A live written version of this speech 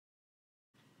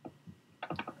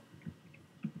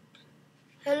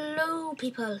Hello,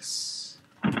 peoples.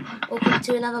 Welcome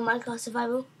to another Minecraft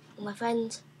survival with my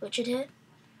friend Richard here.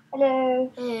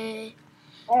 Hello. Hey.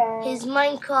 Hello. His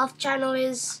Minecraft channel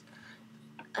is,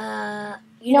 I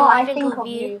think of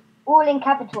you. All in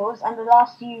capitals, and the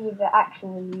last U with the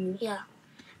actual U. Yeah.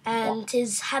 And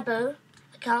his Habbo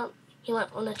account, you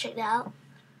might want to check that out.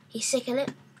 He's sick of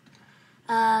it.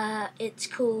 It's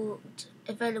called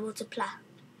Available to Play.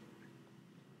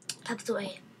 Capital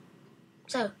A.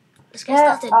 So, let's get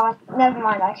started. Oh, never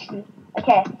mind, actually.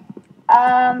 Okay.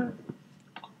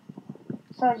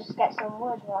 So just get some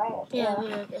wood, right? Yeah, we're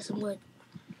gonna get some wood.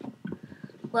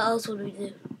 What else would we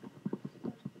do?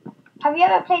 Have you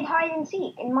ever played hide and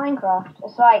seek in Minecraft?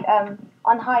 It's like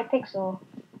on Hypixel.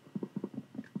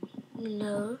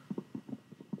 No.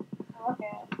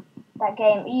 Okay. That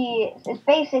game. It's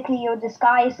basically you're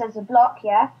disguised as a block,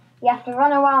 yeah? You have to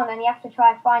run around and you have to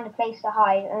try find a place to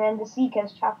hide, and then the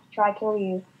seekers have to try kill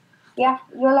you.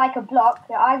 You're like a block.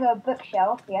 You're either a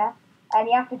bookshelf, yeah, and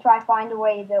you have to try find a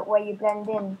way where you blend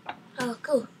in. Oh,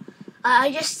 cool. I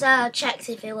just checked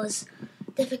if it was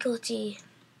difficulty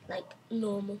like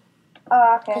normal.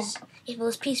 Oh, okay. Because if it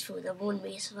was peaceful, there wouldn't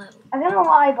be a survival. I don't know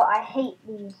why, but I hate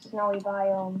these snowy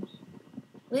biomes.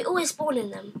 We always spawn in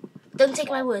them. Don't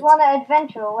take my word. Do you want to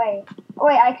adventure away? Oh,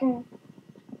 wait, I can.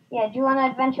 Yeah, do you want to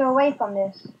adventure away from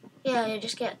this? Yeah,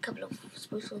 just get a couple of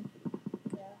spruce wood.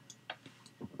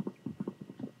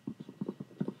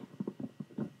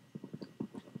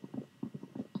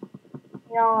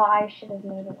 You know what? I should have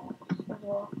made it as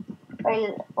well.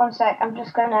 Wait, one sec. I'm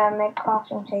just gonna make a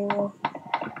crafting table.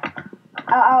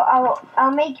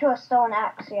 I'll make you a stone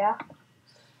axe, yeah.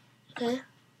 Okay.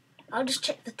 I'll just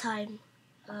check the time.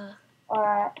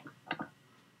 Alright.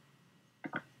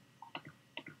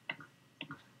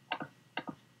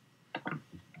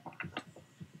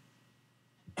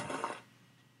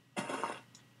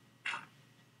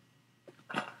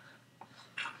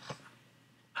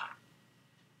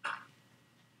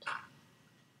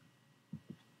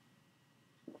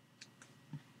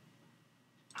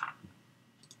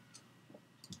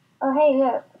 Oh, hey,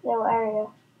 look, little area.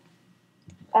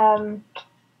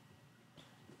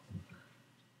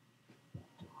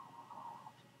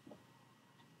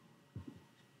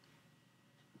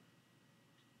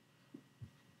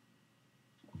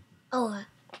 Oh,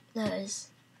 there it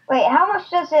is. Wait, how much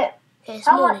does it? Okay, it's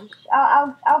how morning. much?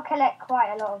 I'll collect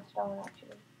quite a lot of stone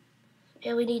actually.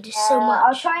 Yeah, we need so much.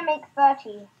 I'll try and make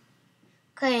 30.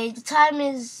 Okay, the time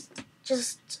is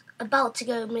just about to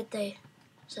go midday.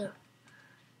 So.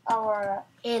 Oh, alright.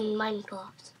 In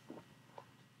Minecraft.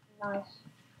 Nice.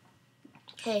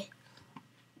 Okay.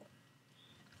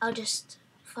 I'll just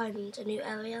find a new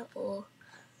area or.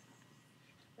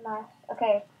 Nice.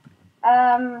 Okay.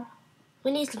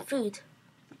 We need some food.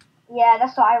 Yeah,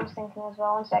 that's what I was thinking as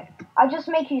well. One sec. I'll just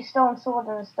make you stone sword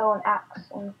and a stone axe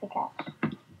and pickaxe.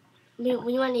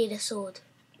 We might need a sword.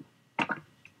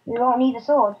 We won't need a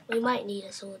sword. We might need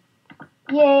a sword.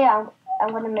 Yeah.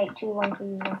 I'm gonna make 2 1 for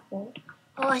you, I think.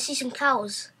 Oh, I see some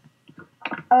cows.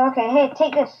 Oh, okay. Here,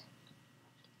 take this.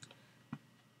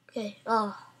 Okay.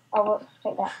 Oh. Oh, well,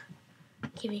 take that.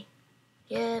 Give me.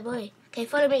 Yeah, boy. Okay,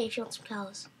 follow me if you want some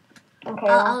cows. Okay.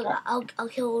 I'll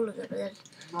kill all of them, but then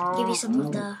give you some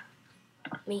of the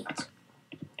meat.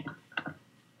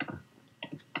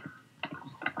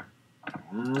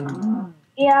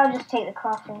 Yeah, I'll just take the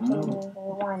crafting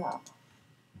table. Why not?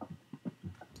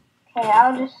 Okay,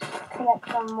 I'll just collect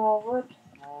some more wood.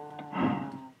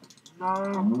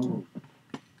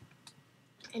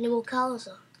 Any more cows?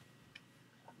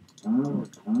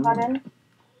 Pardon?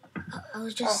 I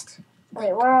was just. Oh.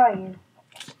 Wait, where are you?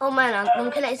 Oh man,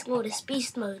 I'm collecting all this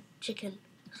beast mode chicken.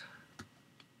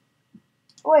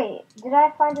 Wait, did I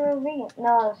find a ravine?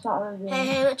 No, it's not a ravine.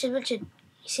 Hey, Richard.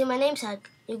 You see my name tag?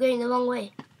 You're going the wrong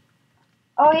way.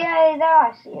 Oh yeah, there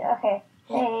I see it. Okay.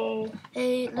 Yeah.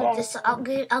 Hey, look, this.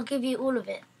 I'll give you all of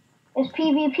it. Is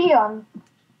PvP on?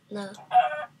 No.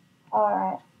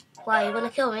 Alright. Why, you wanna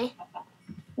kill me?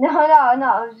 No, I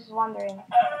was just wondering.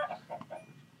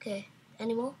 Okay,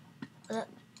 any more? Die.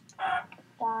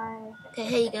 Okay,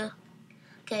 here you go.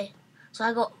 Okay, so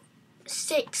I got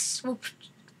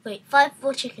 5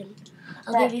 for chicken.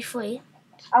 I'll give you 3.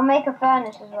 I'll make a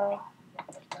furnace as well.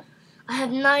 I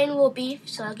have 9 raw beef,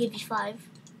 so I'll give you 5.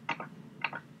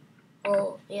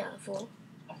 Or, yeah, 4.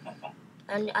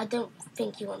 And I don't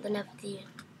think you want the nether, do you?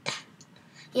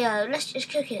 Yeah, let's just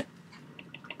cook it.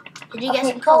 Did you get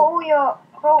some coal?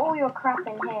 Throw all your crap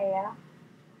in here, yeah?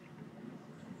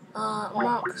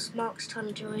 Mark's trying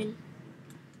to join.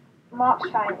 Mark's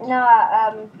trying. No,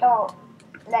 don't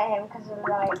let him because of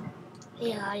like.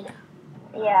 Yeah, I know.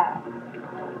 Yeah.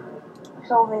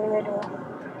 Solving the riddle.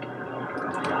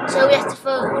 So we have to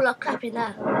throw all our crap in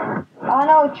there. Oh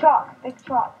no, truck. Big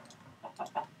truck.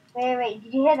 Wait.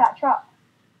 Did you hear that truck?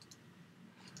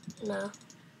 No.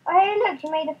 Oh, hey, look,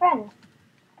 you made a friend.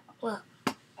 What?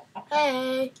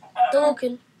 Hey,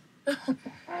 talking.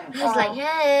 It's like,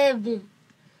 hey, boom.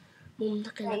 Boom,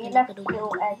 laka, Wait, laka, you laka, left boom, a little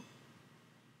boom. egg.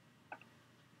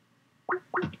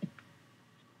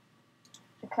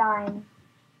 Decline.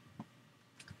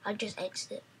 I just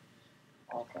exited.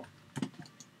 Okay.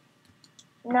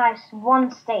 Nice.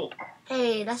 1 steak.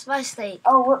 Hey, that's my steak.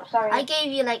 Oh, whoops, sorry. I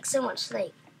gave you like so much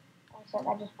steak.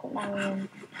 I just put mine in.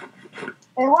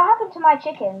 Wait, what happened to my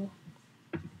chicken?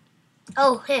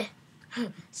 Oh, here.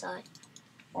 Sorry.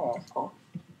 Oh, that's cool.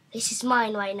 This is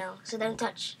mine right now, so don't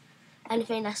touch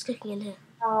anything that's cooking in here.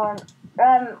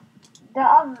 The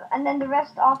other, and then the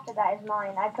rest after that is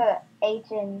mine. I put 8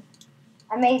 in.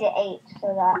 I made it 8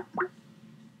 so that.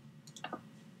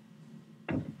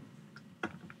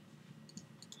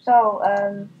 So,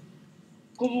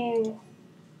 did you?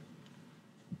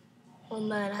 Oh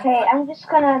man. Okay, I'm just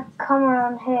gonna come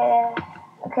around here.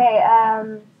 Okay,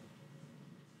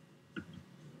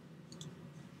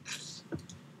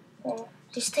 okay.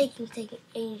 Just taking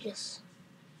ages.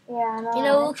 Yeah, I know. You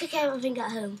know, we'll cook everything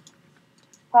at home.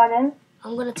 Pardon?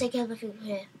 I'm gonna take everything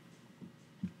here.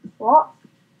 What?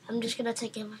 I'm just gonna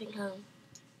take everything home.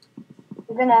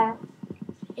 You're gonna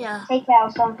Yeah. take care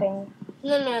of something.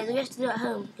 No, we have to do it at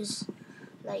home because,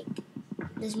 like,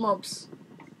 there's mobs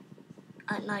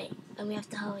at night and we have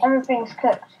to hurry. Everything's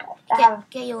cooked. I have.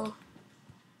 Get your.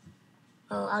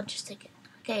 Oh, I'll just take it.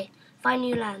 Okay, find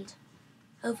new land.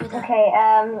 Over there. Okay,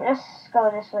 let's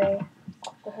go this way.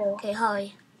 Up the hill. Okay,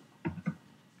 hurry.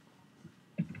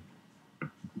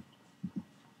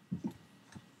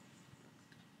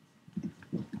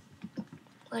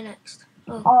 Where next?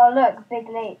 Oh, Oh, look, big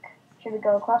lake. Should we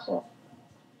go across it?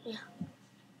 yeah.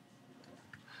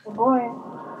 We're boring.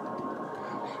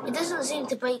 It doesn't seem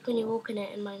to break when you walk in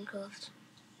it in Minecraft.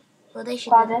 Well, they should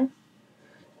do Pardon?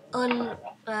 that.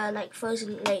 On, like,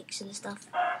 frozen lakes and stuff.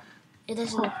 It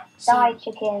doesn't Die, seem...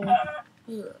 chicken.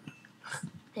 Here.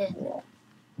 Yeah.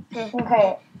 Here.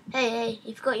 Okay. Hey,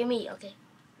 you've got your meat, okay.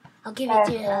 I'll give it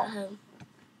to you Yeah. at home.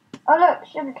 Oh, look,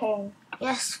 sugarcane.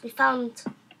 Yes, we found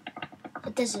a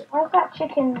desert. Where's that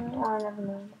chicken? Oh, never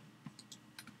mind.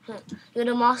 You're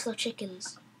the master of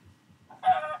chickens.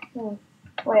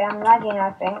 Wait, I'm lagging,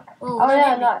 I think. Oh, Oh, don't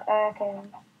hit me. no. Okay,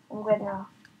 I'm good now.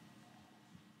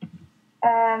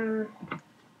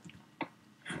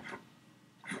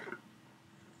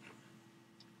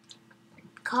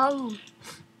 Come.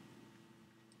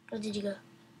 Where did you go?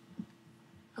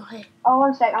 Oh, hey. Oh,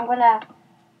 1 sec. I'm gonna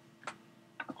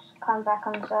come back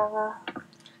on the server.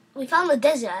 We found the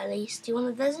desert at least. Do you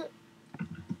want the desert?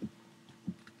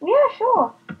 Yeah,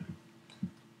 sure.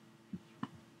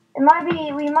 It might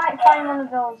be. We might find one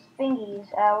of those thingies.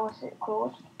 What's it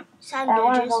called? Sand One of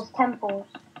villages. those temples.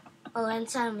 Oh, and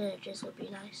sand villages would be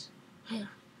nice. Yeah.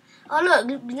 Oh,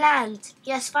 look, land.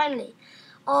 Yes, finally.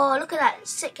 Oh, look at that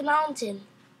sick mountain.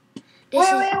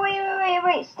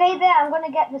 Wait. Stay there. I'm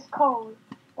gonna get this coal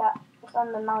that's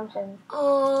on the mountain.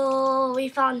 Oh, we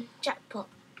found jackpot.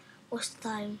 What's the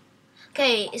time?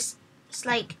 Okay, it's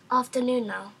like afternoon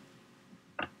now.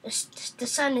 The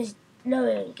sun is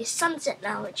lowering. It's sunset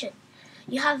now, Richard.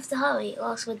 You have to hurry or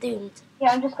else we're doomed.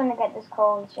 Yeah, I'm just gonna get this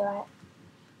coal. It's alright.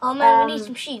 Oh man, we need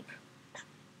some sheep.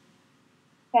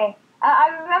 Okay. I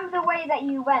remember the way that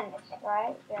you went,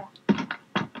 right? Yeah.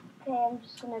 Okay, I'm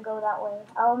just gonna go that way.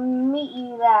 I'll meet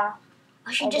you there.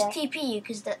 I should just TP you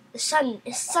because the sun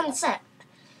is sunset.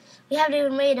 We haven't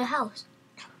even made a house.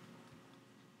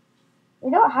 We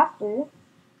don't have to.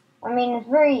 I mean, it's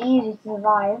very easy to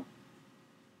survive.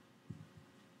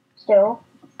 Still.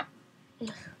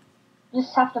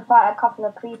 Just have to fight a couple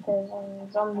of creepers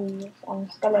and zombies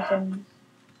and skeletons.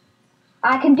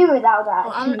 I can do without that.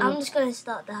 Oh, I'm just gonna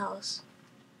start the house.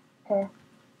 Okay.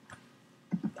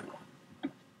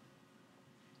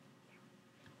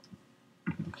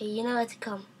 Okay, you know where to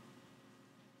come.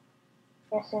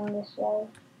 Yes, in this way.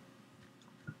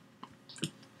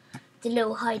 The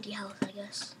little hidey house, I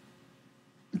guess.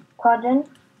 Pardon?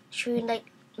 Should we like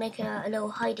make a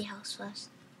little hidey house first?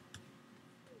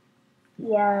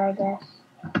 Yeah, I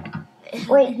guess.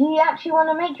 Wait, do you actually want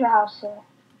to make your house here?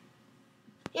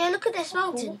 Yeah, look at this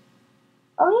mountain.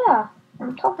 Oh yeah,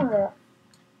 on top of it.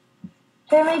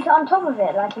 So you make it on top of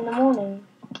it, like in the morning.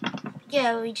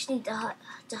 Yeah, we just need to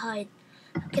hide.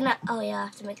 Can I? Oh yeah, I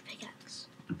have to make a pickaxe.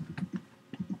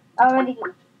 Already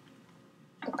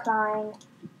decline.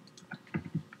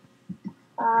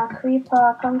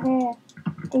 Creeper, come here.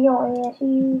 Do your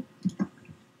ASU.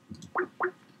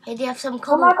 Hey, do you have some Oh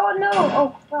cobble? my god, no!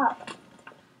 Oh crap.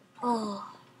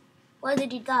 Oh, why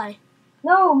did you die?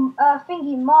 No,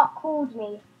 thingy, Mark called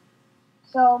me.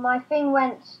 So my thing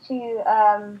went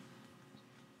to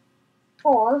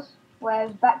pause,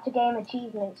 whereas back to game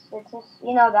achievements. It's just,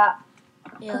 you know that,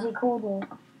 because Yeah. he called me.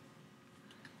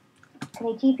 Can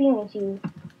he TP me to you?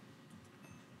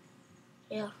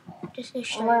 Yeah. Just go I'm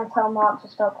straight. gonna tell Mark to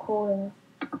stop calling.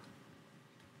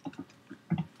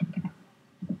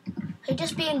 Hey,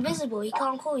 just be invisible. He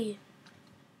can't call you.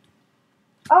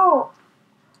 Oh,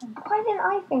 why didn't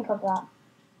I think of that?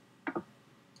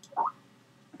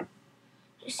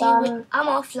 You see, I'm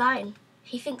offline.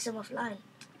 He thinks I'm offline.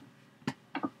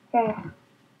 Okay.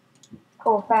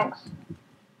 Cool, thanks.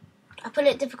 I put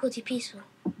it difficulty peaceful.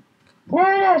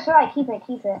 No, it's alright, keep it.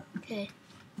 Okay.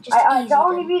 Just easy The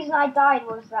only then. reason I died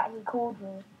was that he called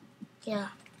me. Yeah,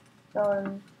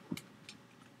 So,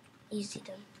 easy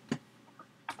then.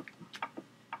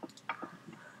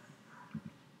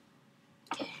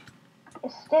 Okay.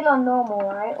 it's still on normal,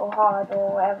 right? Or hard,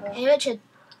 or whatever. Hey Richard,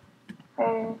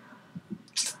 Uh,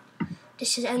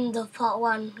 this is the end of part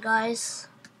 1, guys.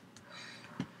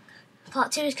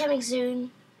 Part 2 is coming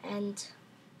soon, and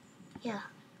yeah,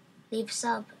 leave a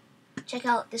sub. Check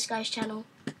out this guy's channel.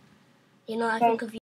 You know, I Okay. think of you.